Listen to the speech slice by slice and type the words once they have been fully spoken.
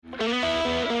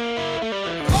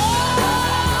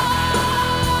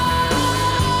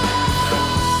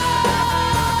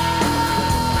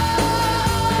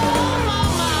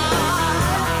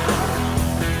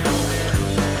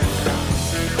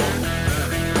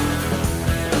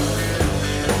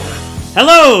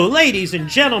Hello, ladies and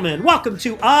gentlemen. Welcome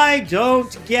to I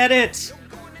Don't Get It,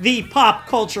 the pop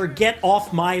culture get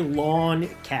off my lawn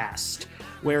cast,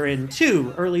 wherein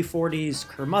two early 40s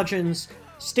curmudgeons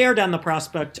stare down the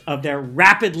prospect of their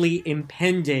rapidly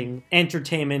impending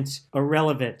entertainment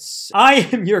irrelevance. I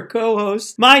am your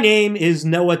co-host. My name is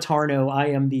Noah Tarnow. I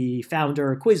am the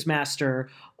founder, quizmaster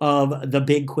of The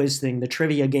Big Quiz Thing, the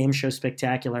trivia game show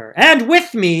spectacular. And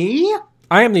with me...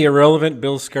 I am the irrelevant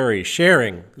Bill Scurry,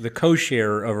 sharing the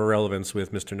co-share of irrelevance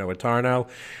with Mr. Noah Tarnow.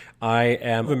 I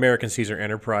am of American Caesar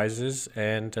Enterprises,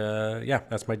 and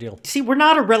that's my deal. See, we're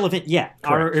not irrelevant yet.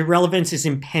 Correct. Our irrelevance is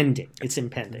impending. It's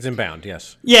impending. It's inbound,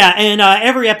 yes. Yeah, and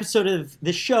every episode of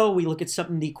this show, we look at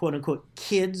something the quote-unquote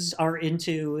kids are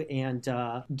into and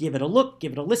give it a look,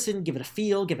 give it a listen, give it a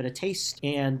feel, give it a taste,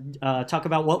 and talk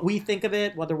about what we think of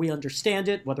it, whether we understand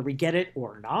it, whether we get it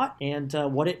or not, and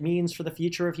what it means for the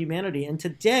future of humanity. And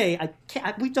today,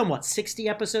 we've done, 60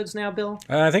 episodes now, Bill?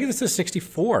 I think this is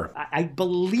 64. I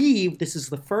believe this is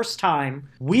the first time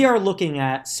we are looking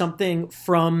at something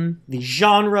from the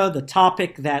genre, the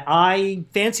topic that I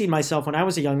fancied myself when I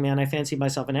was a young man. I fancied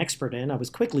myself an expert in. I was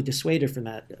quickly dissuaded from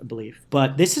that belief.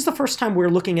 But this is the first time we're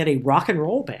looking at a rock and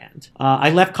roll band. I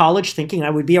left college thinking I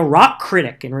would be a rock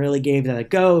critic and really gave that a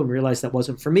go and realized that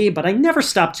wasn't for me. But I never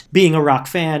stopped being a rock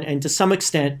fan and to some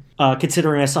extent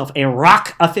considering myself a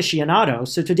rock aficionado.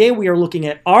 So today we are looking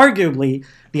at arguably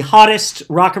the hottest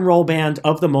rock and roll band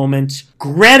of the moment,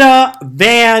 Greta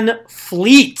Van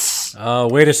Fleet. Oh,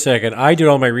 wait a second. I did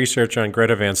all my research on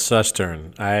Greta Van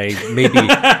Susteren. I may be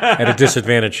at a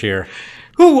disadvantage here.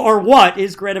 Who or what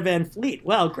is Greta Van Fleet?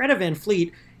 Well, Greta Van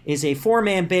Fleet is a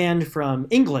four-man band from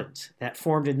England that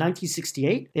formed in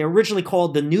 1968. They were originally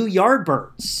called the New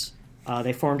Yardbirds.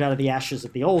 They formed out of the ashes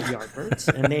of the old Yardbirds,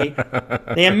 and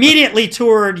they immediately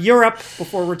toured Europe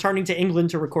before returning to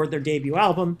England to record their debut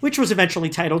album, which was eventually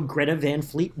titled Greta Van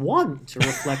Fleet 1 to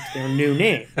reflect their new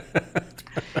name.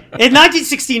 In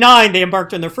 1969, they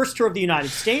embarked on their first tour of the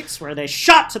United States, where they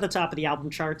shot to the top of the album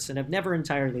charts and have never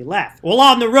entirely left. While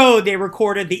on the road, they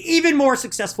recorded the even more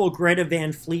successful Greta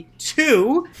Van Fleet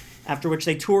 2, after which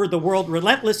they toured the world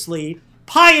relentlessly,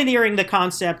 pioneering the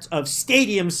concept of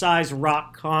stadium-sized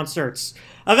rock concerts.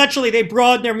 Eventually, they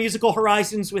broadened their musical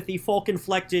horizons with the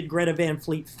folk-inflected Greta Van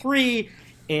Fleet 3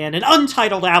 and an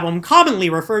untitled album commonly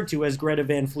referred to as Greta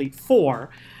Van Fleet 4.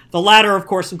 The latter, of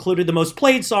course, included the most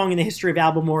played song in the history of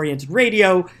album-oriented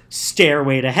radio,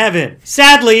 Stairway to Heaven.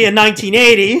 Sadly, in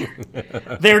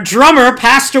 1980, their drummer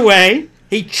passed away.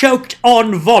 He choked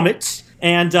on vomit,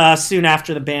 and soon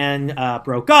after the band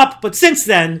broke up. But since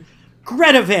then,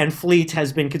 Greta Van Fleet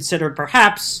has been considered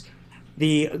perhaps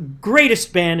the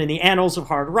greatest band in the annals of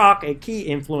hard rock, a key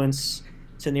influence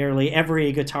to nearly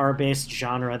every guitar-based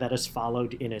genre that has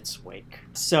followed in its wake.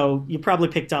 So you probably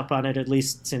picked up on it, at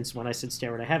least since when I said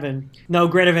Stairway to Heaven. No,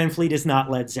 Greta Van Fleet is not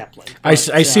Led Zeppelin. But,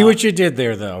 I see what you did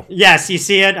there, though. Yes, you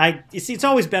see it. You see, it's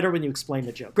always better when you explain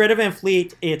the joke. Greta Van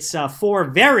Fleet, it's four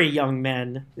very young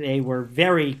men. They were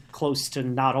very close to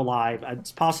not alive.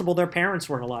 It's possible their parents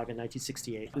weren't alive in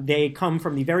 1968. They come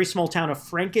from the very small town of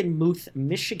Frankenmuth,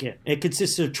 Michigan. It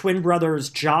consists of twin brothers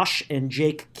Josh and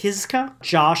Jake Kiszka.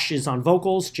 Josh is on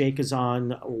vocals. Jake is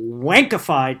on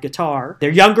wankified guitar.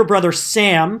 Their younger brother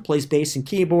Sam plays bass and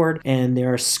keyboard, and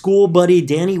their school buddy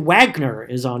Danny Wagner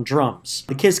is on drums.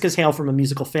 The Kiszkas hail from a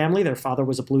musical family. Their father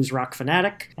was a blues rock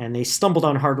fanatic, and they stumbled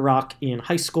on hard rock in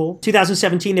high school.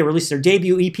 2017, they released their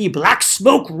debut EP, Black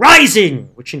Smoke Rising,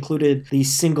 which included the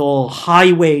single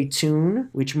Highway Tune,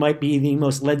 which might be the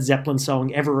most Led Zeppelin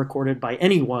song ever recorded by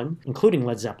anyone, including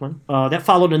Led Zeppelin. That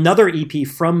followed another EP,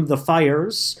 From the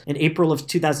Fires. In April of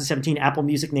 2017, Apple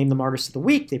Music named them Artist of the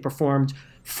Week. They performed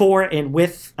for and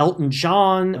with Elton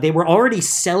John. They were already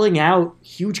selling out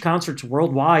huge concerts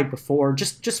worldwide before,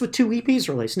 just with two EPs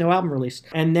released, no album release.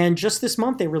 And then just this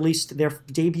month, they released their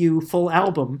debut full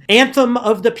album, Anthem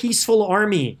of the Peaceful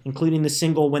Army, including the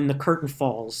single When the Curtain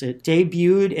Falls. It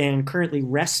debuted and currently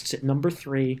rests at number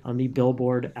 3 on the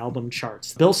Billboard album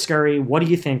charts. Bill Scurry, what do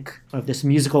you think of this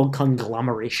musical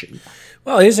conglomeration?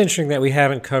 Well, it is interesting that we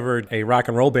haven't covered a rock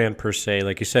and roll band per se,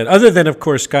 like you said, other than, of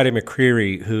course, Scotty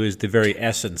McCreery, who is the very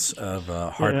essence of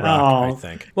hard rock, I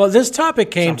think. Well, this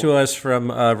topic came to us from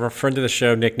a friend of the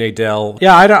show, Nick Nadell.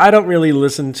 Yeah, I don't really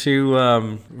listen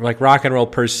to like rock and roll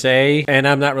per se, and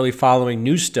I'm not really following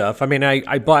new stuff. I mean,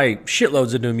 I buy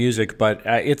shitloads of new music, but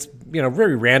it's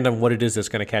very random what it is that's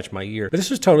going to catch my ear. But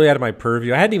this was totally out of my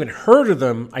purview. I hadn't even heard of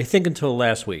them, I think, until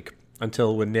last week.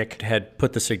 Until when Nick had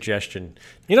put the suggestion.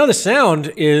 The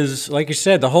sound is, like you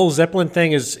said, the whole Zeppelin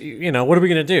thing is, what are we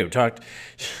going to do?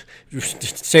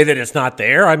 say that it's not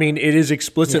there. I mean, it is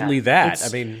explicitly that. I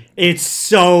mean, it's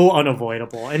so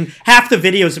unavoidable. And half the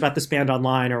videos about this band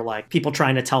online are like people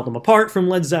trying to tell them apart from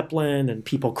Led Zeppelin and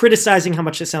people criticizing how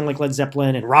much they sound like Led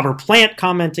Zeppelin and Robert Plant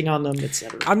commenting on them,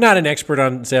 etc. I'm not an expert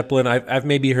on Zeppelin. I've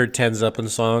maybe heard 10 Zeppelin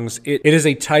songs. It is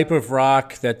a type of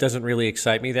rock that doesn't really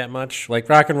excite me that much. Like,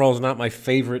 rock and roll is not my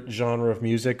favorite genre of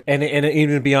music. And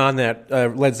even beyond that,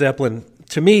 Led Zeppelin,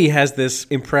 to me, has this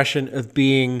impression of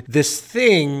being this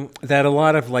thing that a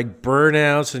lot of like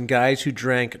burnouts and guys who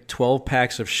drank 12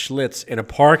 packs of Schlitz in a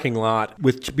parking lot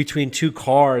with between two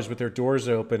cars with their doors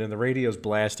open and the radios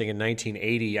blasting in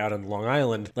 1980 out on Long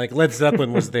Island. Like, Led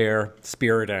Zeppelin was their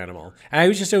spirit animal. I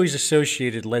was just always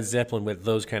associated Led Zeppelin with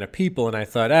those kind of people, and I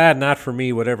thought, not for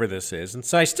me, whatever this is. And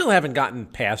so I still haven't gotten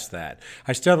past that.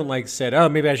 I still haven't said,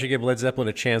 maybe I should give Led Zeppelin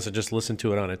a chance and just listen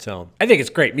to it on its own. I think it's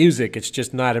great music. It's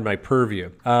just not in my purview.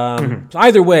 So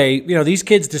either way, these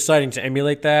kids deciding to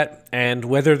emulate that, and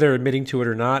whether they're admitting to it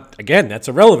or not, again, that's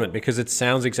irrelevant because it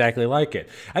sounds exactly like it.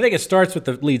 I think it starts with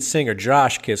the lead singer,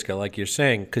 Josh Kiska, like you're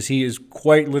saying, because he is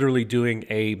quite literally doing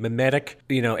a mimetic,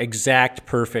 exact,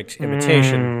 perfect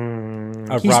imitation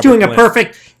of He's Robert doing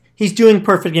Plant. He's doing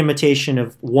perfect imitation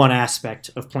of one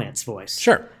aspect of Plant's voice.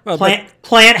 Sure. Well,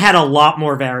 Plant had a lot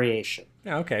more variation.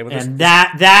 Yeah, okay. Well, and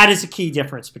that is a key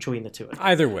difference between the two of them.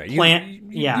 Either way,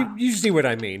 you see what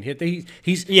I mean.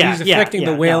 He's affecting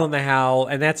the wail and the howl,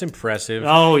 and that's impressive.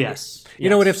 Oh, yes. You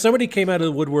know what? If somebody came out of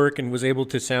the woodwork and was able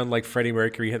to sound like Freddie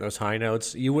Mercury, hit those high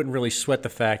notes, you wouldn't really sweat the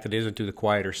fact that he doesn't do the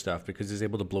quieter stuff because he's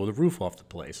able to blow the roof off the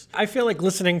place. I feel like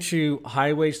listening to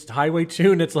Highway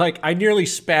Tune, it's like I nearly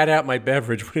spat out my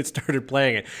beverage when it started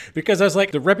playing it because I was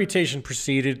like, the reputation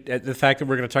preceded the fact that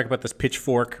we're going to talk about this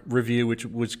Pitchfork review, which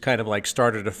was kind of like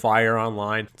started a fire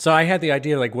online. So I had the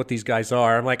idea like what these guys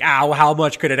are. I'm like, how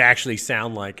much could it actually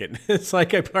sound like it? It's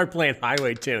like I start playing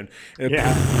Highway Tune.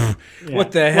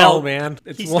 What the hell, man?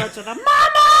 He starts with a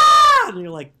mama, and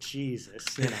you're like,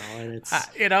 Jesus, and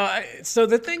it's so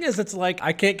the thing is, it's like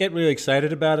I can't get really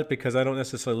excited about it because I don't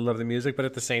necessarily love the music, but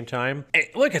at the same time,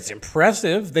 look, it's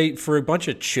impressive. For a bunch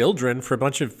of children, for a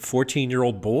bunch of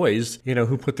 14-year-old boys,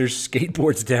 who put their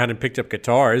skateboards down and picked up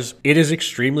guitars, it is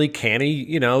extremely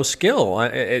canny, skill,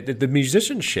 the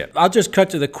musicianship. I'll just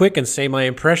cut to the quick and say my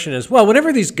impression is, well,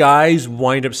 whenever these guys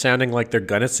wind up sounding like they're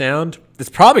gonna sound, it's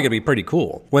probably going to be pretty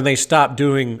cool. When they stop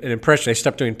doing an impression, they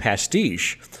stop doing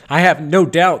pastiche. I have no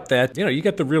doubt that, you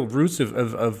got the real roots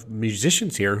of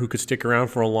musicians here who could stick around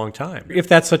for a long time. If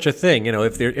that's such a thing,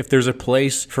 if there's a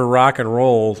place for rock and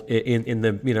roll in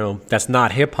the, that's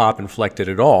not hip hop inflected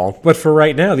at all. But for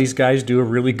right now, these guys do a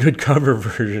really good cover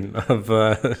version of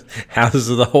Houses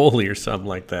of the Holy or something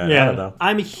like that. Yeah. I don't know.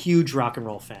 I'm a huge rock and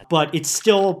roll fan, but it's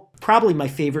still probably my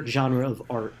favorite genre of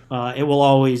art. It will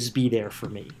always be there for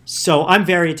me. So I'm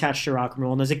very attached to rock and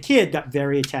roll, and as a kid, got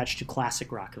very attached to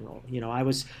classic rock and roll.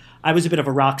 I was a bit of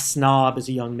a rock snob as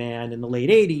a young man in the late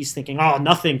 80s, thinking,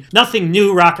 nothing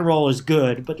new rock and roll is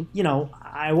good. But,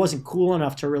 I wasn't cool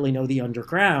enough to really know the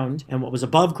underground, and what was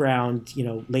above ground,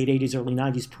 late 80s, early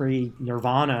 90s,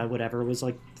 pre-Nirvana, whatever, was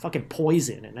like fucking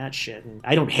Poison and that shit. And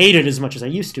I don't hate it as much as I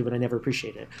used to, but I never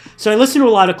appreciated it. So I listened to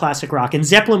a lot of classic rock, and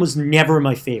Zeppelin was never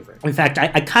my favorite. In fact,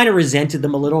 I kind of resented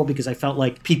them a little because I felt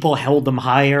like people held them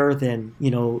higher than,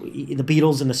 the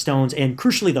Beatles and the Stones, and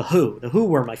crucially the Who. The Who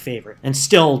were my favorite, and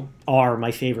still are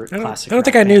my favorite classic rock I don't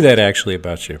think I knew that actually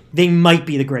about you. They might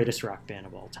be the greatest rock band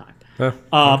of all time.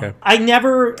 Okay. I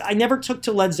never took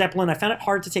to Led Zeppelin. I found it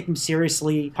hard to take them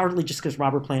seriously, partly just because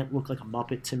Robert Plant looked like a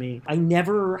Muppet to me. I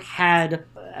never had,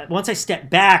 once I stepped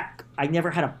back, I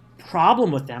never had a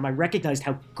problem with them. I recognized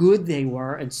how good they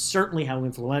were and certainly how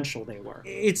influential they were.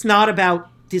 It's not about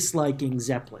disliking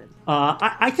Zeppelin.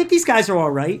 I think these guys are all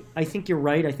right. I think you're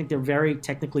right. I think they're very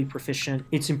technically proficient.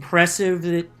 It's impressive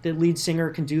that the lead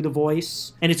singer can do the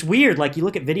voice. And it's weird, like you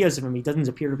look at videos of him, he doesn't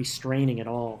appear to be straining at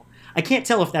all. I can't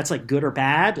tell if that's like good or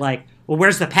bad. Like, well,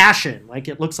 where's the passion? Like,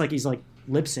 it looks like he's like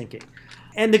lip syncing.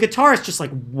 And the guitarist just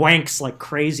like wanks like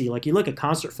crazy. Like, you look at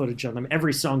concert footage of him,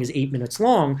 every song is 8 minutes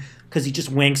long because he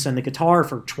just wanks on the guitar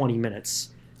for 20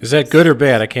 minutes. Is that good or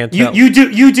bad? I can't tell. You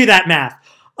do that math.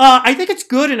 I think it's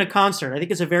good in a concert. I think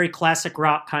it's a very classic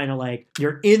rock kind of like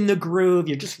you're in the groove,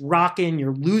 you're just rocking,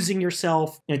 you're losing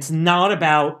yourself. It's not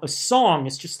about a song.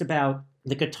 It's just about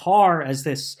the guitar as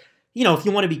this, if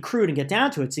you want to be crude and get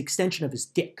down to it, it's the extension of his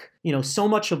dick. So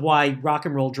much of why rock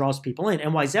and roll draws people in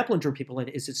and why Zeppelin drew people in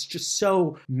is it's just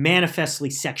so manifestly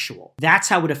sexual. That's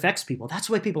how it affects people. That's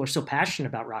why people are so passionate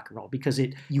about rock and roll, because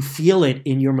you feel it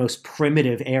in your most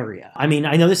primitive area. I mean,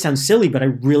 I know this sounds silly, but I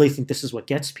really think this is what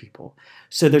gets people.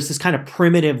 So there's this kind of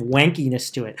primitive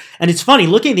wankiness to it. And it's funny,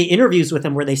 looking at the interviews with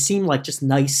them where they seem like just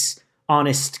nice,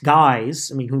 honest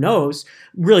guys, I mean, who knows,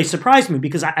 really surprised me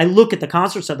because I look at the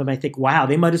concerts of them and I think, wow,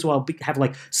 they might as well have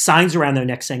like signs around their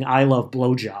neck saying, I love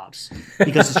blowjobs,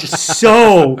 because it's just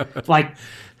so like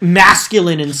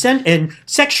masculine and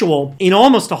sexual in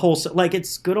almost a whole, like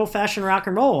it's good old fashioned rock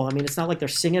and roll. I mean, it's not like they're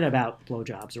singing about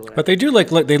blowjobs or whatever. But they do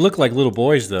they look like little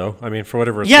boys though. I mean, for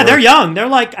whatever it's worth. They're young. They're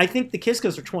like, I think the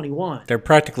Kiskos are 21. They're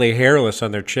practically hairless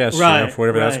on their chests, for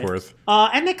whatever that's worth.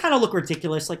 And they kind of look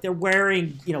ridiculous. Like they're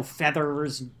wearing,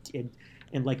 feathers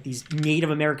and like these Native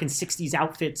American 60s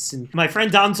outfits. And my friend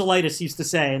Don Zolaitis used to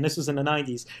say, and this was in the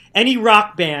 90s, any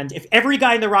rock band, if every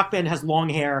guy in the rock band has long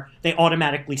hair, they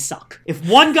automatically suck. If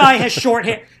one guy has short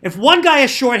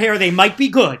hair, they might be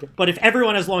good, but if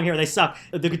everyone has long hair, they suck.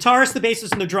 The guitarist, the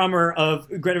bassist, and the drummer of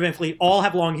Greta Van Fleet all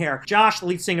have long hair. Josh, the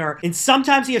lead singer, and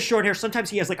sometimes he has short hair, sometimes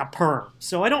he has like a perm.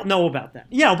 So I don't know about that.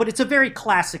 But it's a very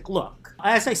classic look.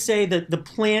 As I say, the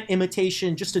Plant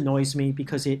imitation just annoys me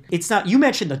because it's not. You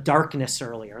mentioned The Darkness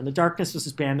earlier, and The Darkness was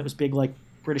this band that was big, like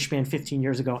British band 15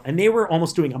 years ago, and they were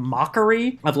almost doing a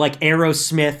mockery of like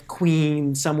Aerosmith, Queen,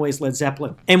 in some ways Led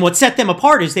Zeppelin. And what set them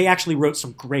apart is they actually wrote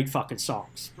some great fucking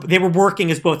songs. They were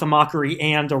working as both a mockery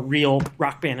and a real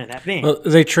rock band in that vein. Well,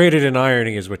 they traded in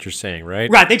irony is what you're saying, right?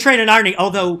 Right, they traded in irony,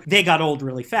 although they got old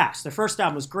really fast. Their first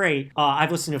album was great.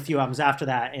 I've listened to a few albums after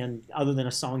that, and other than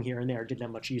a song here and there, didn't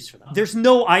have much use for them. There's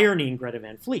no irony in Greta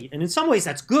Van Fleet, and in some ways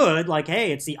that's good. Like,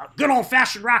 hey, it's the good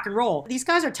old-fashioned rock and roll. These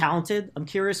guys are talented. I'm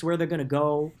curious where they're going to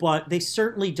go, but they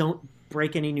certainly don't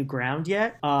break any new ground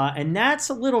yet, and that's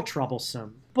a little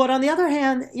troublesome. But on the other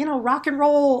hand, rock and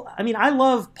roll, I mean, I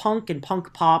love punk and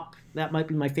punk pop. That might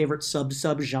be my favorite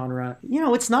sub-genre.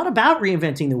 It's not about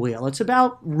reinventing the wheel. It's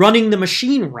about running the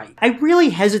machine right. I really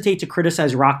hesitate to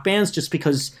criticize rock bands just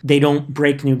because they don't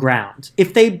break new ground.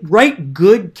 If they write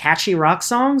good, catchy rock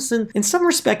songs, then in some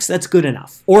respects, that's good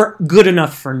enough. Or good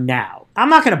enough for now. I'm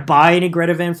not going to buy any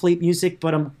Greta Van Fleet music,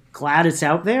 but I'm glad it's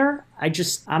out there.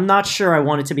 I'm not sure I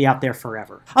want it to be out there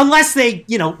forever. Unless they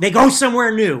go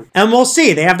somewhere new. And we'll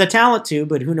see. They have the talent to,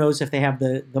 but who knows if they have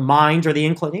the mind or the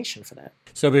inclination for that.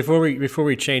 So before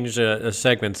we change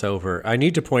segments over, I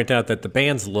need to point out that the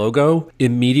band's logo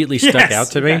immediately stuck out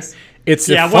to me. Yes. It's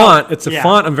a font. It's a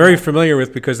font I'm very familiar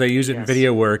with because I use it in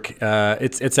video work.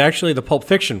 It's actually the Pulp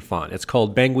Fiction font. It's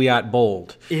called Benguiat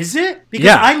Bold. Is it?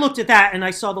 Because I looked at that and I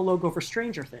saw the logo for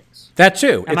Stranger Things. That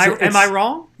too. Am I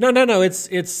wrong? No.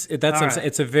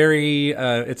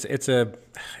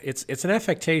 It's an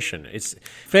affectation. It's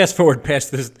fast forward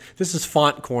past this. This is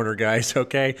Font Corner, guys.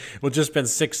 Okay, we'll just spend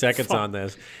 6 seconds on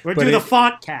this. We'll do the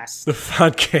font cast. The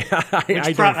font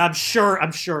cast. I'm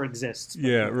sure exists.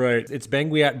 Yeah, right. It's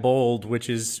Benguiat Bold, which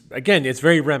is again, it's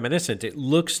very reminiscent. It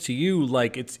looks to you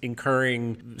like it's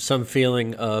incurring some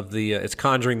feeling of it's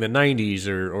conjuring the '90s,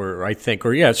 or I think,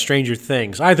 Stranger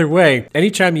Things. Either way,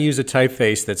 anytime you use a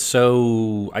typeface that's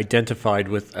so identified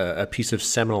with a piece of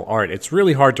seminal art, it's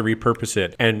really hard to repurpose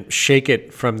it and shake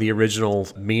it from the original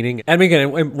meaning. And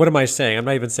again, what am I saying? I'm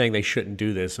not even saying they shouldn't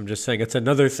do this. I'm just saying it's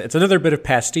another bit of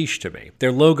pastiche to me.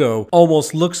 Their logo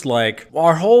almost looks like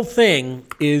our whole thing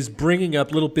is bringing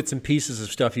up little bits and pieces of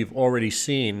stuff you've already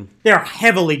seen. They're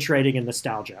heavily trading in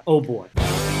nostalgia. Oh boy.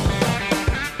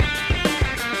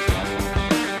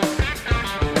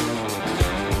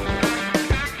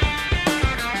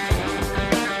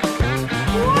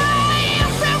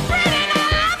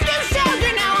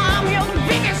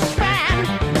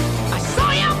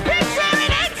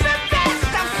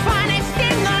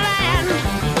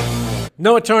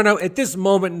 Noah Tarnow, at this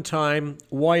moment in time,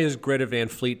 why is Greta Van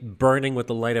Fleet burning with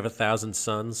the light of 1,000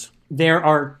 suns? There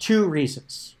are two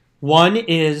reasons. One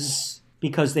is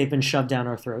because they've been shoved down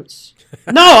our throats.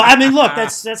 No, I mean, look,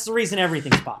 that's the reason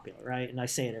everything's popular, right? And I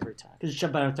say it every time, because it's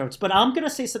shoved down our throats. But I'm going to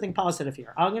say something positive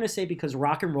here. I'm going to say because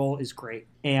rock and roll is great.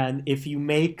 And if you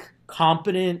make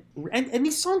competent... And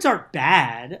these songs aren't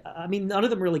bad. I mean, none of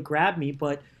them really grab me,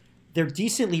 but they're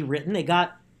decently written. They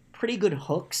got pretty good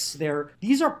hooks.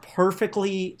 These are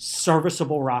perfectly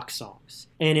serviceable rock songs.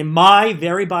 And in my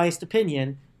very biased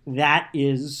opinion, that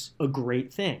is a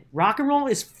great thing. Rock and roll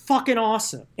is fucking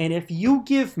awesome. And if you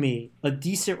give me a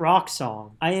decent rock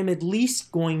song, I am at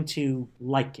least going to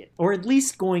like it, or at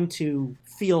least going to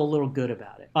feel a little good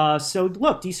about it. So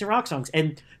look, decent rock songs.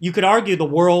 And you could argue the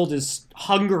world is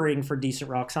hungering for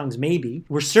decent rock songs, maybe.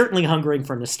 We're certainly hungering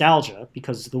for nostalgia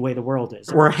because of the way the world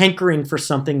is. We're hankering for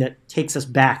something that takes us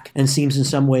back and seems in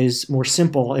some ways more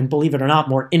simple and, believe it or not,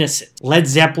 more innocent. Led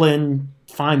Zeppelin,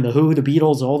 fine, the Who, the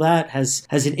Beatles, all that has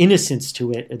an innocence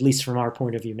to it, at least from our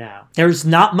point of view now. There's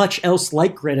not much else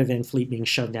like Greta Van Fleet being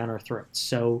shoved down our throats,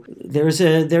 so there's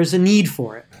a need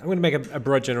for it. I'm going to make a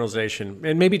broad generalization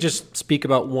and maybe just speak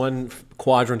about one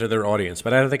quadrant of their audience,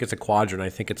 but I don't think it's a quadrant. I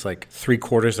think it's like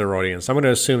 3/4 of their audience. I'm going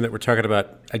to assume that we're talking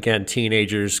about, again,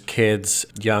 teenagers, kids,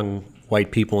 young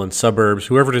white people in suburbs,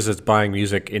 whoever it is that's buying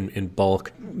music in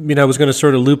bulk. I was going to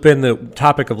sort of loop in the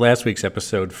topic of last week's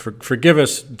episode. Forgive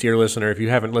us, dear listener, if you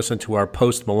haven't listened to our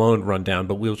Post Malone rundown,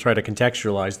 but we'll try to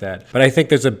contextualize that. But I think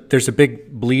there's a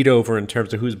big bleed over in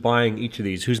terms of who's buying each of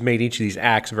these, who's made each of these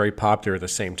acts very popular at the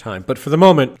same time. But for the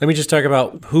moment, let me just talk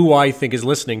about who I think is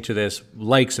listening to this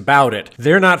likes about it.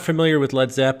 They're not familiar with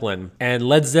Led Zeppelin, and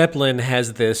Led Zeppelin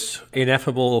has this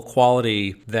ineffable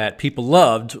quality that people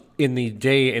loved in the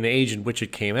day and age in which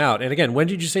it came out. And again, when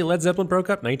did you say Led Zeppelin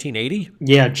broke up? 1980?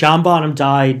 Yeah, John Bonham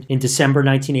died in December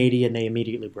 1980, and they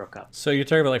immediately broke up. So you're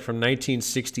talking about like from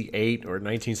 1968 or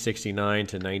 1969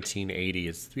 to 1980.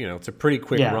 It's a pretty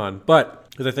quick run. But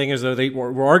the thing is, though, they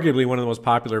were arguably one of the most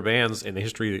popular bands in the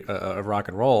history of rock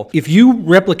and roll. If you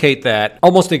replicate that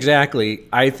almost exactly,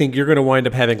 I think you're going to wind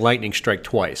up having lightning strike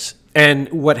twice. And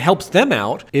what helps them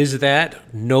out is that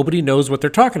nobody knows what they're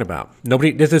talking about.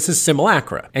 This is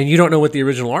simulacra. And you don't know what the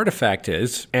original artifact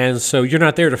is. And so you're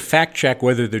not there to fact check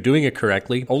whether they're doing it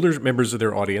correctly. Older members of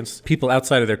their audience, people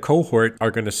outside of their cohort,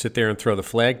 are going to sit there and throw the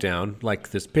flag down,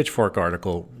 like this Pitchfork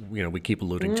article we keep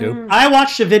alluding to. I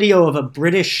watched a video of a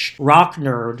British rock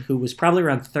nerd who was probably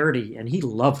around 30, and he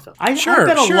loved them. I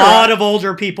bet a lot of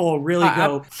older people really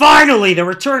go, finally, the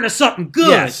return of something good.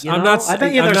 Yes, I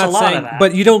bet you there's a lot of that.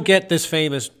 But you don't get this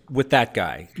famous with that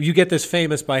guy. You get this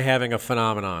famous by having a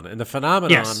phenomenon. And the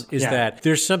phenomenon is that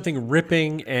there's something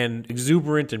ripping and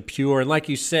exuberant and pure, and like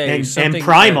you say, and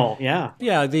primal,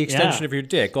 Yeah, the extension of your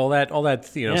dick, all that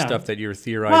stuff that you're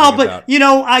theorizing about. Well,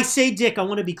 but, I say dick, I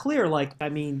want to be clear,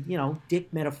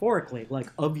 dick metaphorically,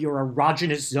 like of your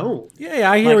erogenous zone.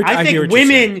 Yeah, I hear I think what you're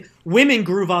saying. Women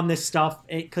groove on this stuff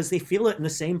because they feel it in the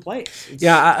same place.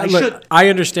 I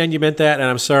understand you meant that, and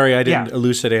I'm sorry I didn't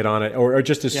elucidate on it, or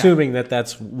just assuming that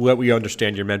that's what we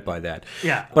understand you meant by that.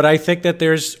 Yeah. But I think that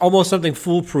there's almost something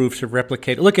foolproof to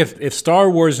replicate. Look, if Star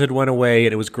Wars had went away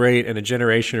and it was great, and a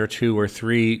generation or two or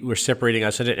three were separating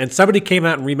us, and somebody came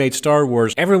out and remade Star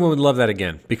Wars, everyone would love that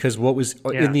again because what was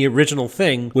in the original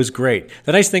thing was great.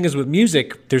 The nice thing is with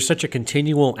music, there's such a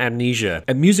continual amnesia,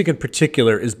 and music in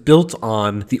particular is built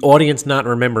on the audience not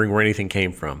remembering where anything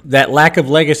came from. That lack of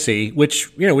legacy,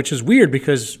 which is weird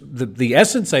because the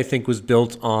essence, I think, was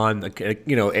built on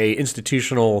a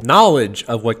institutional knowledge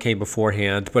of what came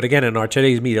beforehand. But again, in our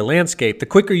today's media landscape, the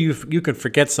quicker you can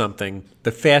forget something,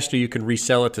 the faster you can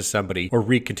resell it to somebody or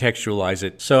recontextualize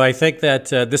it. So I think that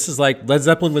this is like Led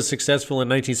Zeppelin was successful in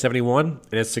 1971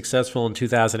 and it's successful in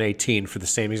 2018 for the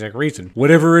same exact reason.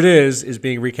 Whatever it is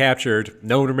being recaptured.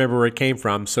 No one remember where it came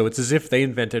from. So it's as if they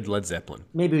invented Led Zeppelin.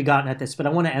 Maybe we've gotten at this, but I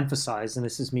want to emphasize, and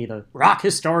this is me, the rock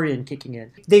historian kicking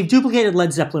in. They've duplicated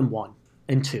Led Zeppelin 1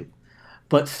 and 2.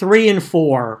 But 3 and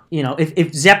 4,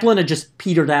 if Zeppelin had just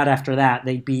petered out after that,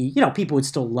 they'd be, people would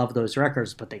still love those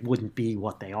records, but they wouldn't be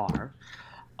what they are.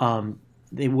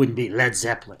 They wouldn't be Led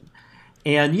Zeppelin.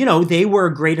 And, they were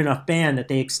a great enough band that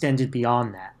they extended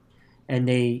beyond that. And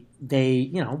they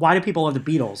why do people love the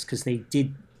Beatles? Because they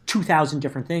did 2,000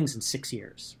 different things in 6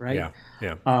 years, right?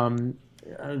 Yeah.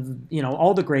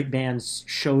 All the great bands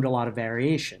showed a lot of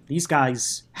variation. These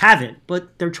guys haven't,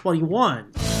 but they're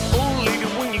 21. Oh, lady,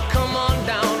 when you come on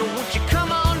down, won't you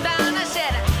come on down? I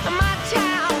said, my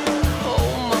town.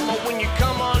 Oh, mama, when you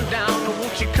come on down,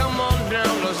 won't you come on down?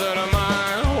 I said,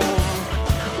 my home.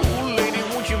 Oh, lady,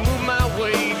 won't you move my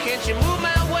way? Can't you move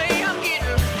my way? I'm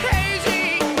getting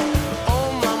hazy.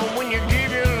 Oh, mama, when you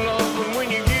give your love, and when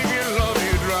you give your love,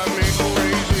 you drive me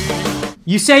crazy.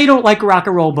 You say you don't like rock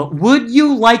and roll, but would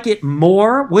you like it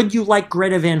more? Would you like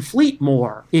Greta Van Fleet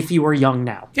more if you were young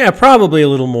now? Yeah, probably a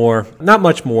little more. Not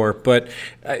much more, but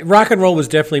rock and roll was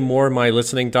definitely more my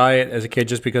listening diet as a kid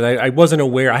just because I wasn't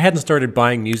aware. I hadn't started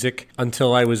buying music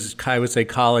until I would say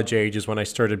college age is when I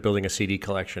started building a CD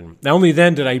collection. Now, only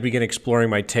then did I begin exploring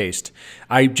my taste.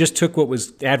 I just took what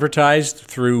was advertised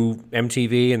through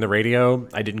MTV and the radio.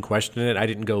 I didn't question it. I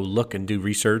didn't go look and do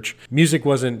research. Music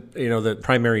wasn't, the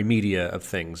primary media of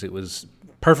things. It was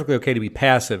perfectly okay to be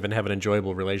passive and have an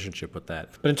enjoyable relationship with that.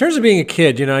 But in terms of being a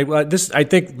kid, I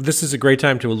think this is a great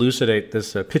time to elucidate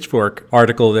this Pitchfork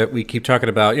article that we keep talking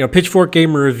about. Pitchfork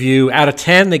gave a review out of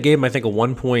 10. They gave him, I think, a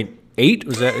 1.8.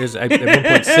 Was that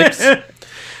 1.6?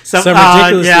 Some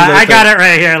ridiculously yeah, low I got tone. it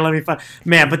right here. Let me find.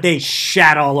 Man, but they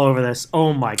shat all over this.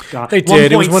 Oh my god. They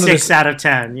did. It was one of 1.6 the- out of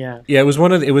 10. Yeah. Yeah, it was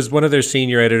one of their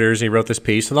senior editors. He wrote this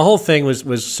piece, and the whole thing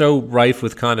was so rife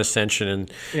with condescension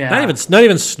and not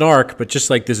even snark, but just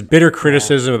like this bitter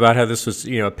criticism about how this was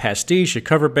a pastiche, a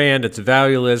cover band, it's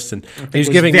valueless, and he was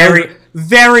giving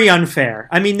very unfair.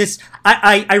 I mean, this.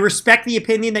 I respect the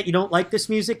opinion that you don't like this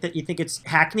music, that you think it's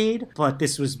hackneyed, but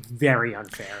this was very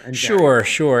unfair. And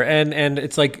Sure, and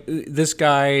it's like this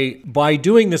guy, by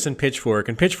doing this in Pitchfork,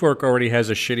 and Pitchfork already has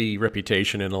a shitty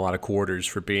reputation in a lot of quarters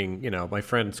for being, my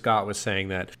friend Scott was saying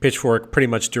that Pitchfork pretty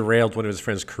much derailed one of his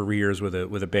friends' careers with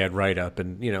a bad write up,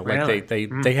 and Really? like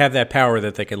they have that power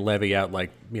that they can levy out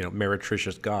like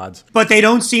meretricious gods. But they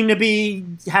don't seem to be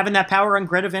having that power on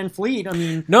Greta Van Fleet. I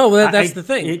mean, No, that's the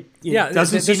thing. It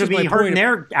doesn't seem to be hurting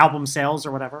their album sales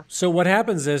or whatever. So what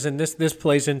happens is, and this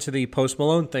plays into the Post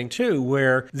Malone thing too,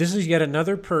 where this is yet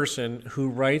another person who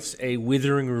writes a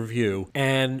withering review,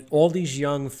 and all these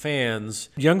young fans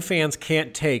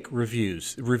can't take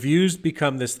reviews. Reviews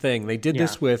become this thing. They did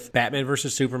this with Batman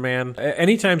versus Superman.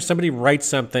 Anytime somebody writes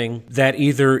something that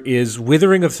either is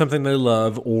withering of something they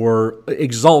love or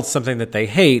exalts something that they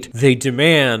hate, they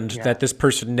demand that this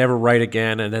person never write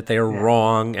again, and that they are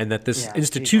wrong, and that this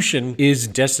institution is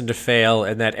destined to fail,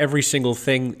 and that every single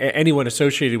thing anyone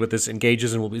associated with this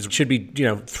engages in should be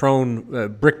thrown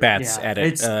brickbats at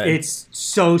it. It's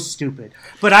so stupid.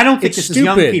 But I don't think this is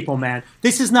young people, man.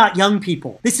 This is not young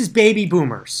people. This is baby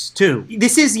boomers, too.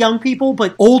 This is young people,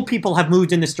 but old people have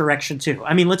moved in this direction, too.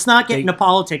 I mean, let's not get into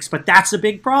politics, but that's a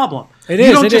big problem. You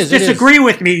don't just disagree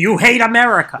with me. You hate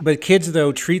America. But kids,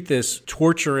 though, treat this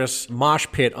torturous mosh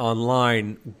pit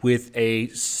online with a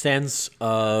sense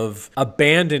of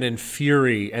abandon and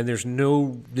fury, and there's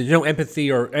no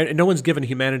empathy, or no one's given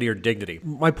humanity or dignity.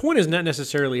 My point is not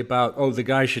necessarily about, the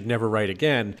guy should never write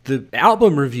again. The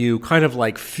album review kind of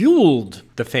like fueled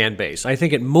the fan base. I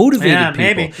think it motivated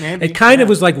people. Maybe. It kind of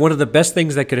was like one of the best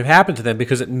things that could have happened to them,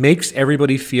 because it makes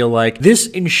everybody feel like this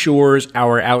ensures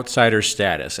our outsider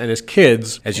status. And as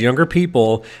kids, as younger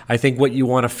people, I think what you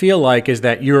want to feel like is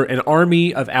that you're an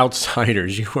army of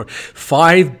outsiders. You are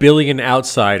 5 billion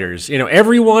outsiders.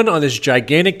 Everyone on this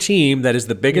gigantic team that is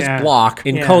the biggest block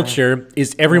in culture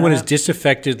is everyone is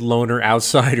disaffected loner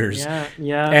outsiders.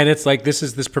 Yeah. And it's like this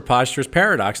is this preposterous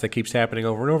paradox that keeps happening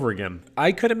over and over again.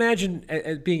 I could imagine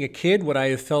as being a kid, would I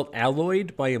have felt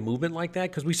alloyed by a movement like that?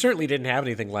 Because we certainly didn't have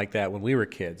anything like that when we were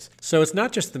kids. So it's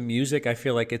not just the music. I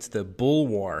feel like it's the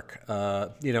bulwark,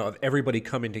 of everybody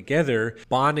coming together,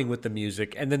 bonding with the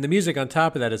music. And then the music on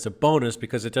top of that is a bonus,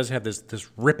 because it does have this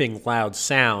ripping loud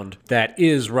sound that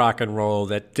is rock and roll,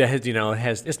 that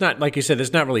has, it's not, like you said,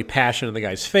 there's not really passion in the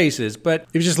guys' faces, but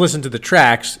if you just listen to the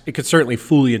tracks, it could certainly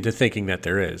fool you into thinking that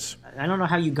there is. I don't know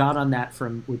how you got on that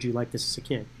from would you like this as a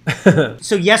kid?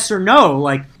 So yes or no,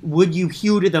 like, would you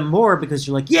hew to them more because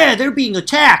you're like, yeah, they're being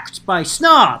attacked by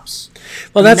snobs?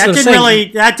 Well, that's what I'm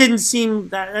saying. That didn't seem,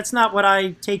 that's not what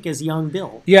I take as young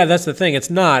Bill. Yeah, that's the thing. It's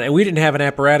not. And we didn't have an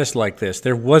apparatus like this.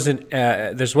 There wasn't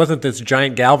this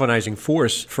giant galvanizing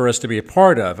force for us to be a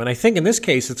part of. And I think in this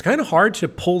case, it's kind of hard to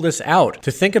pull this out,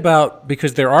 to think about,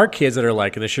 because there are kids that are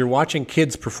like this. You're watching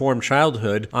kids perform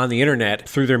childhood on the internet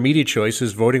through their media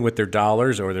choices, voting with their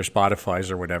dollars or their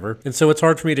Spotifys or whatever. And so it's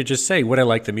hard for me to just say, would I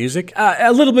like the music?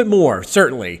 A little bit more,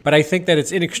 certainly. But I think that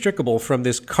it's inextricable from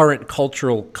this current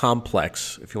cultural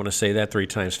complex, if you want to say that 3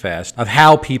 times fast, of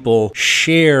how people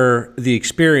share the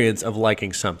experience of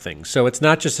liking something. So it's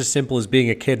not just as simple as being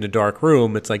a kid in a dark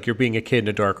room. It's like you're being a kid in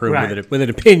a dark room with an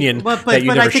opinion that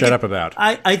you never shut up about.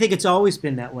 I think it's always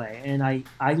been that way. And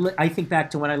I think back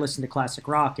to when I listened to classic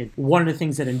rock, and one of the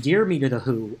things that endeared me to The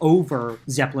Who over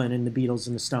Zeppelin and the Beatles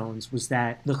and the Stones was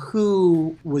that The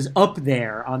Who was up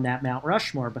there on that Mount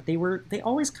Rushmore, but they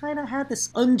always kind of had this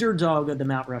underdog of the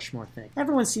Mount Rushmore thing.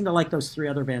 Everyone seemed to like those 3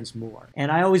 other bands more.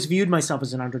 And I always viewed myself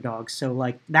as an underdog, so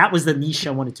like that was the niche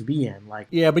I wanted to be in. Like,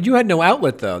 yeah, but you had no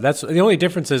outlet though. That's the only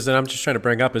difference is that I'm just trying to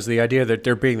bring up is the idea that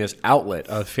there being this outlet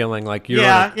of feeling like you're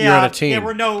on a team.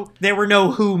 There were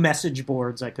no Who message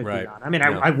boards I could be on. I mean,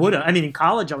 I would have. I mean, in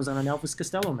college I was on an Elvis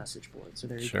Costello message board. So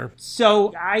there you go.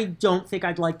 So I don't think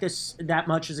I'd like this that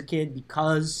much as a kid,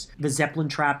 because the Zeppelin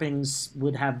trappings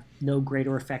would have no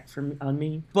greater effect on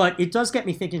me. But it does get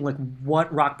me thinking, like,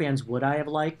 what rock bands would I have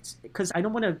liked? Because I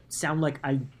don't want to sound like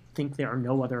I think there are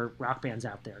no other rock bands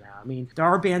out there now. I mean, there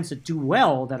are bands that do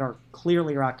well that are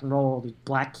clearly rock and roll,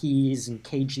 Black Keys and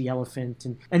Cage the Elephant,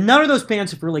 and none of those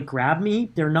bands have really grabbed me.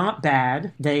 They're not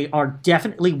bad. They are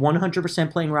definitely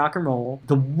 100% playing rock and roll.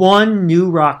 The one new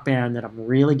rock band that I'm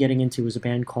really getting into is a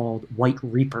band called White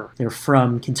Reaper. They're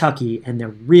from Kentucky, and they're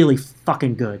really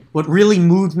fucking good. What really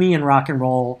moved me in rock and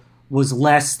roll was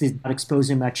less the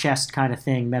exposing my chest kind of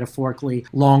thing, metaphorically,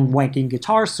 long wanking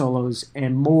guitar solos,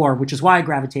 and more, which is why I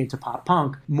gravitated to pop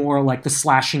punk, more like the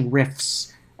slashing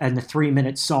riffs and the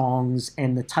 3-minute songs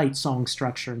and the tight song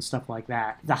structure and stuff like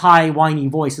that. The high, whiny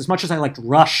voice, as much as I liked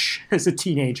Rush as a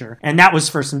teenager, and that was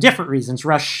for some different reasons.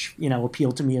 Rush,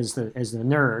 appealed to me as the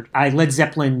nerd. Led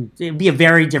Zeppelin, it'd be a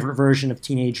very different version of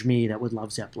teenage me that would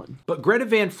love Zeppelin. But Greta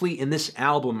Van Fleet in this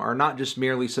album are not just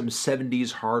merely some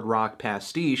 70s hard rock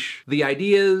pastiche. The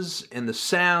ideas and the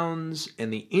sounds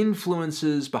and the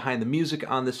influences behind the music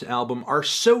on this album are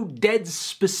so dead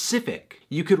specific.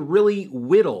 You could really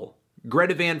whittle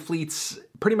Greta Van Fleet's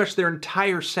pretty much their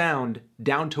entire sound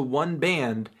down to one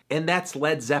band, and that's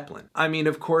Led Zeppelin. I mean,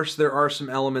 of course, there are some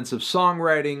elements of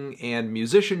songwriting and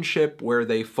musicianship where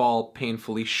they fall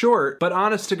painfully short, but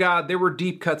honest to God, there were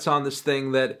deep cuts on this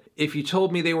thing that if you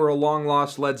told me they were a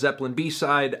long-lost Led Zeppelin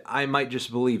B-side, I might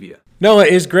just believe you. Noah,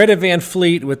 is Greta Van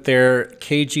Fleet, with their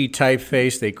cagey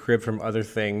typeface they crib from other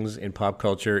things in pop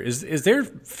culture, is their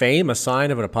fame a sign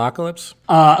of an apocalypse?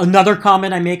 Another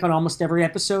comment I make on almost every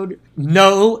episode,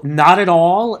 no, not at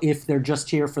all, if they're just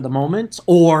here for the moment,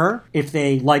 or if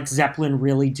they, like Zeppelin,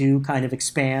 really do kind of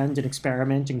expand and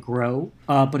experiment and grow.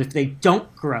 But if they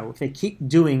don't grow, if they keep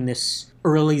doing this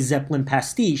early Zeppelin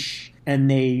pastiche,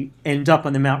 and they end up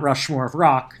on the Mount Rushmore of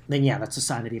rock, then yeah, that's a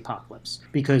sign of the apocalypse.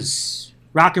 Because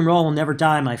rock and roll will never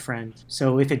die, my friend.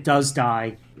 So if it does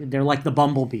die, they're like the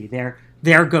bumblebee.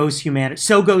 There goes humanity.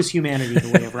 So goes humanity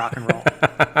the way of rock and roll.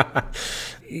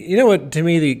 You know what, to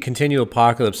me, the continual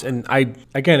apocalypse, and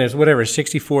it's whatever,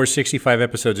 64, 65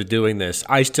 episodes of doing this,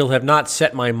 I still have not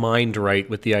set my mind right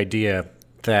with the idea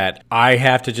that I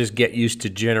have to just get used to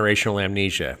generational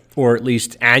amnesia, or at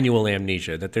least annual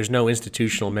amnesia, that there's no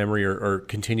institutional memory or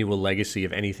continual legacy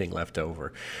of anything left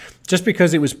over. Just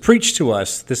because it was preached to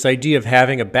us, this idea of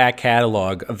having a back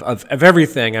catalog of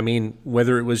everything, I mean,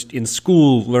 whether it was in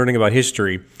school learning about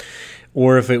history,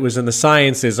 or if it was in the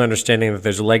sciences, understanding that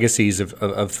there's legacies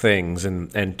of things,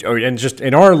 and just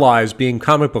in our lives, being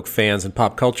comic book fans and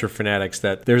pop culture fanatics,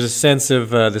 that there's a sense of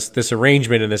this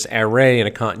arrangement and this array and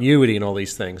a continuity and all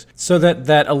these things. So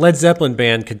that a Led Zeppelin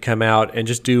band could come out and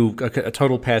just do a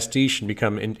total pastiche and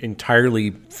become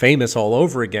entirely famous all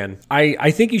over again.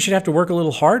 I think you should have to work a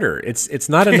little harder. It's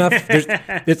not enough.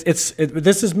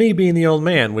 This is me being the old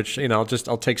man, which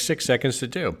I'll take 6 seconds to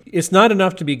do. It's not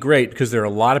enough to be great, because there are a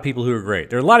lot of people who are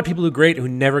great. There are a lot of people who are great who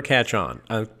never catch on.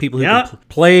 People who can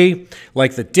play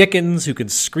like the Dickens, who can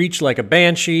screech like a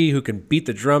banshee, who can beat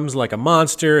the drums like a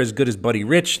monster, as good as Buddy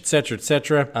Rich, etc.,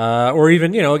 etc. Or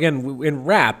even, again, in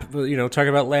rap, talking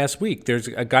about last week, there's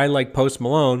a guy like Post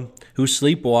Malone who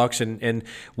sleepwalks and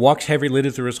walks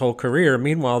heavy-lidded through his whole career.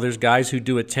 Meanwhile, there's guys who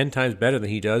do it 10 times better than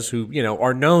he does, who,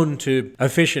 are known to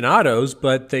aficionados,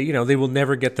 but they will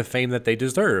never get the fame that they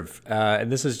deserve.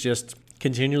 And this is just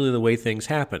continually the way things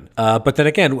happen. But then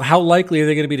again, how likely are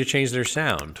they going to be to change their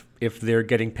sound if they're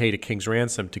getting paid a king's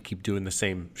ransom to keep doing the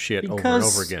same shit over and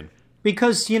over again?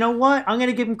 Because you know what? I'm going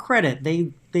to give them credit.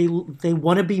 They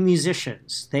want to be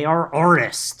musicians. They are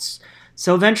artists.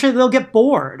 So eventually they'll get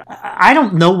bored. I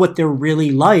don't know what they're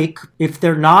really like if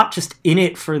they're not just in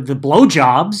it for the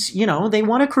blowjobs. They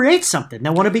want to create something. They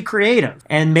want to be creative.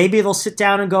 And maybe they'll sit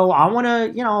down and go, I want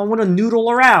to noodle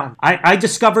around. I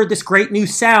discovered this great new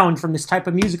sound from this type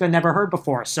of music I never heard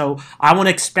before. So I want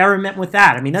to experiment with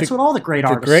that. I mean, that's what all the great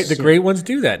artists do. The great ones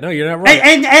do that. No, you're not right.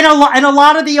 And a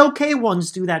lot of the okay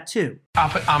ones do that too.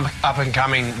 Up and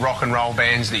coming rock and roll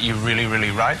bands that you really,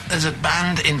 really rate? There's a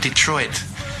band in Detroit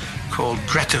called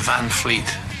Greta Van Fleet.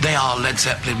 They are Led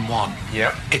Zeppelin 1.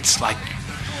 Yep. It's like,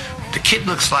 the kid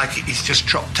looks like he's just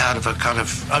dropped out of a kind of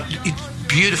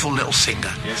beautiful little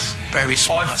singer. Yes. Very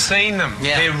smart. I've seen them.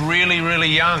 Yeah. They're really, really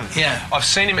young. Yeah. I've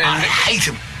seen him. And I hate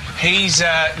him. He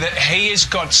has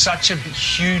got such a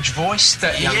huge voice,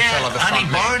 that young fella. And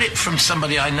he borrowed it from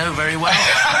somebody I know very well.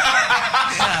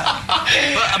 Yeah.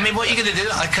 But I mean, what are you going to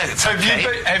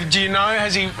do? Do you know?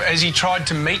 Has he tried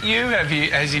to meet you? Have he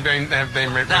been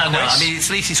requests? No. I mean, at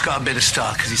least he's got a bit of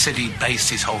style, because he said he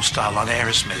based his whole style on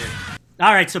Aerosmith.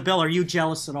 All right, so Bill, are you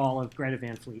jealous at all of Greta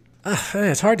Van Fleet?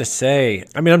 It's hard to say.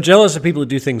 I mean, I'm jealous of people who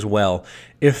do things well.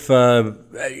 If,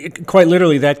 quite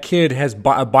literally, that kid has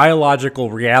a biological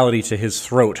reality to his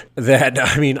throat that,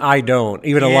 I mean, I don't.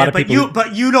 Even a lot of people...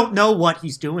 But you don't know what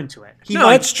he's doing to it. He no,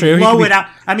 might that's true. Blow it out.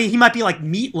 I mean, he might be like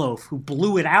Meatloaf, who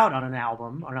blew it out on an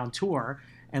album or on tour,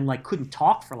 and like couldn't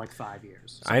talk for like 5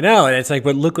 years. So. I know, and it's like,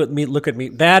 but look at me.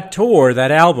 That tour,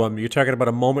 that album, you're talking about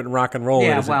a moment in rock and roll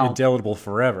that is indelible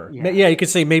forever. Yeah, you could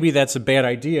say maybe that's a bad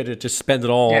idea to just spend it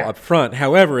all up front.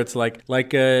 However, it's like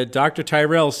Dr.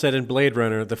 Tyrell said in Blade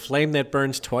Runner, the flame that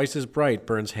burns twice as bright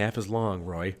burns half as long,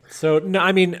 Roy. So, no,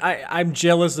 I mean, I'm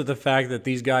jealous of the fact that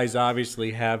these guys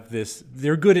obviously have this,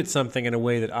 they're good at something in a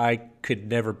way that I could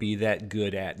never be that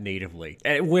good at natively.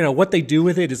 And, you know, what they do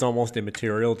with it is almost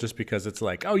immaterial just because it's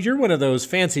like, oh, you're one of those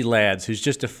fancy lads who's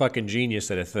just a fucking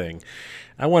genius at a thing.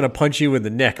 I want to punch you in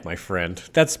the neck, my friend.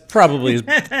 That's probably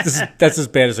that's as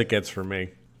bad as it gets for me.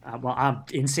 Well, I'm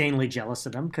insanely jealous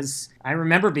of them because I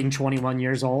remember being 21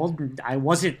 years old. And I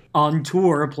wasn't on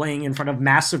tour playing in front of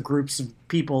massive groups of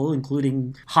people,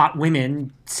 including hot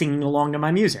women, singing along to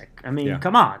my music. I mean,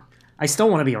 come on. I still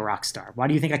want to be a rock star. Why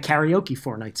do you think I karaoke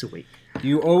 4 nights a week?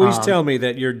 You always tell me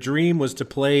that your dream was to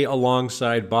play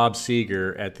alongside Bob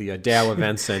Seger at the Dow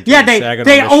Event Center. Yeah,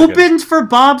 they opened for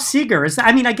Bob Seger.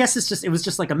 I mean, I guess it was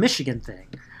just like a Michigan thing.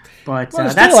 But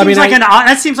that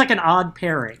seems like an odd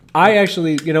pairing. I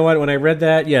actually, you know what? When I read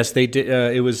that, yes, they did.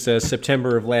 It was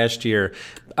September of last year.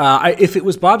 If it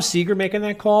was Bob Seger making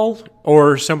that call,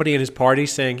 or somebody in his party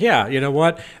saying, "Yeah, you know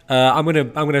what? I'm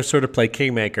gonna sort of play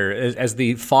Kingmaker as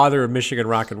the father of Michigan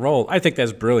rock and roll." I think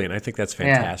that's brilliant. I think that's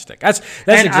fantastic. Yeah.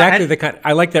 That's exactly the kind.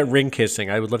 I like that ring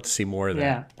kissing. I would love to see more of that.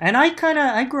 Yeah, and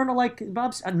I grew to like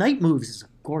Bob's Night Moves is a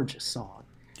gorgeous song.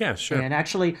 Yeah, sure. And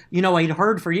actually, you know, I'd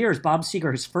heard for years Bob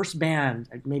Seger, his first band,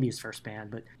 maybe his first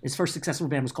band, but his first successful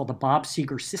band was called the Bob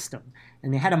Seger System.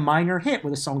 And they had a minor hit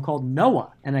with a song called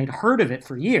Noah. And I'd heard of it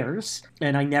for years,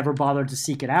 and I never bothered to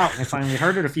seek it out. And I finally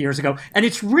heard it a few years ago. And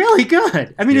it's really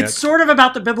good. I mean, it's sort of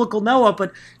about the biblical Noah,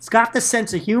 but it's got the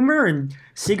sense of humor, and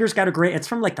Seger's got it's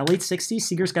from like the late 60s.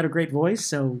 Seger's got a great voice,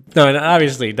 so... No, and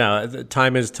obviously,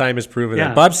 time has proven that.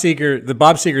 The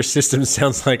Bob Seger System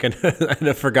sounds like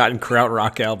a forgotten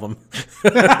krautrock album.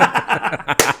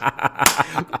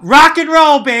 Rock and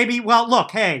roll, baby! Well,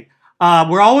 look, hey...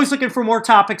 we're always looking for more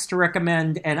topics to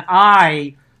recommend, and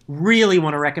I really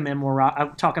want to recommend more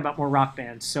talk about more rock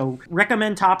bands. So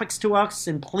recommend topics to us,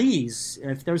 and please,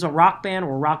 if there's a rock band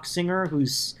or rock singer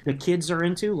who's the kids are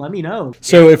into, let me know.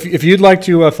 So if you'd like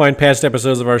to find past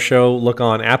episodes of our show, look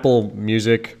on Apple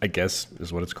Music, I guess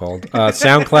is what it's called,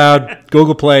 SoundCloud,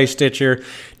 Google Play, Stitcher.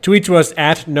 Tweet to us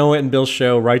at Noah and Bill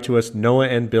Show. Write to us,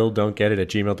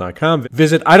 noahandbilldon'tgetit@gmail.com.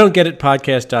 Visit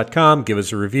idon'tgetitpodcast.com. Give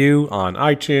us a review on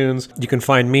iTunes. You can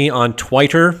find me on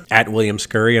Twitter at William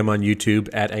Scurry. I'm on YouTube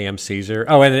at AM Caesar.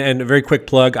 Oh, and a very quick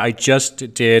plug. I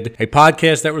just did a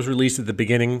podcast that was released at the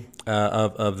beginning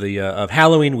of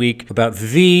Halloween week about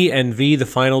V and V the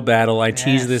Final Battle. I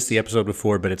teased the episode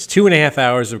before, but it's 2.5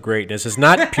 hours of greatness. It's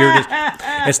not pure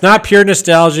it's not pure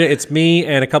nostalgia. It's me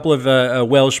and a couple of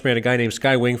Welshmen, a guy named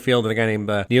Sky Wingfield and a guy named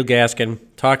Neil Gaskin,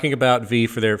 talking about V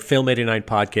for their Film 89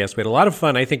 podcast. We had a lot of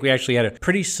fun. I think we actually had a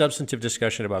pretty substantive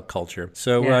discussion about culture.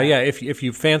 So if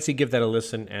you fancy, give that a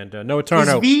listen. And Noah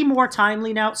Tarnow. Is V more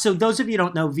timely now? So those of you who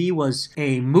don't know, V was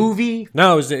a movie.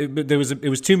 No, it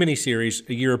was two miniseries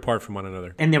a year apart from one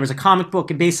another. And there was a comic book,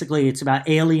 and basically it's about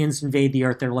aliens invade the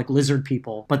Earth. They're like lizard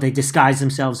people, but they disguise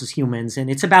themselves as humans. And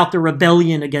it's about the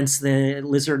rebellion against the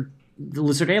lizard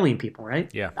alien people, right?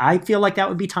 Yeah. I feel like that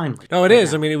would be timely. No, it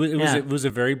is. Now. I mean, it was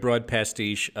a very broad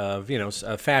pastiche of,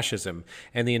 fascism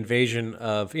and the invasion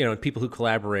of, people who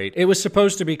collaborate. It was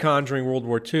supposed to be conjuring World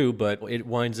War II, but it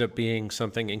winds up being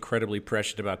something incredibly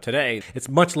prescient about today. It's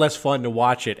much less fun to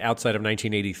watch it outside of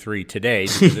 1983 today.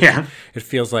 Because it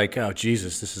feels like, oh,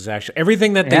 Jesus, this is actually...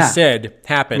 Everything that they said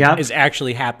happened is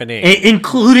actually happening.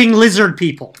 Including lizard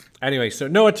people. Anyway, so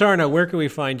Noah Tarnow, where can we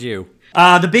find you?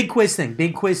 The Big Quiz Thing,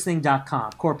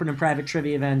 bigquizthing.com. Corporate and private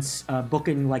trivia events,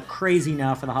 booking like crazy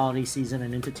now for the holiday season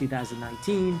and into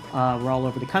 2019. We're all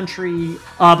over the country.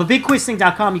 But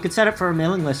bigquizthing.com, you can set up for a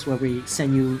mailing list where we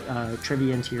send you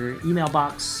trivia into your email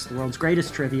box, the world's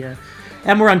greatest trivia.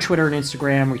 And we're on Twitter and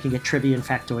Instagram, where you can get trivia and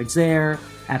factoids there,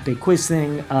 at Big Quiz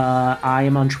Thing. I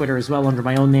am on Twitter as well under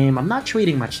my own name. I'm not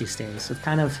tweeting much these days, so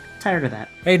kind of tired of that.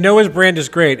 Hey, Noah's Brand is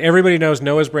great. Everybody knows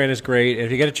Noah's Brand is great. If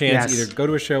you get a chance, either go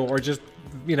to a show or just,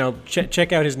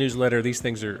 check out his newsletter. These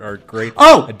things are great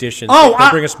additions. They'll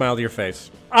bring a smile to your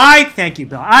face. Thank you,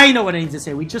 Bill. I know what I need to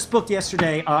say. We just booked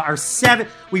yesterday our 7th.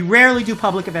 We rarely do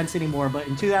public events anymore, but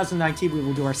in 2019 we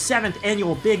will do our 7th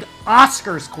annual Big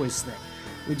Oscars Quiz Thing.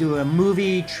 We do a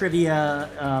movie trivia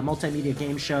multimedia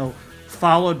game show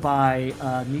followed by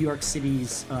New York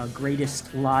City's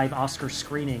greatest live Oscar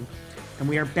screening. And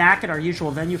we are back at our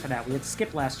usual venue for that. We had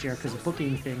skipped last year because of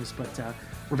booking things, but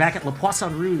we're back at Le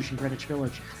Poisson Rouge in Greenwich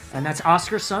Village. And that's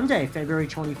Oscar Sunday, February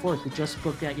 24th. We just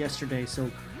booked that yesterday, so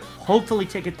hopefully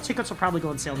tickets will probably go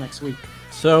on sale next week.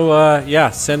 So,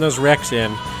 send those recs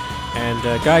in. And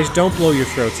guys, don't blow your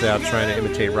throats out trying to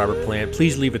imitate Robert Plant.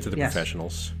 Please leave it to the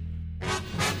professionals.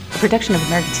 A production of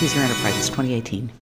American Caesar Enterprises, 2018.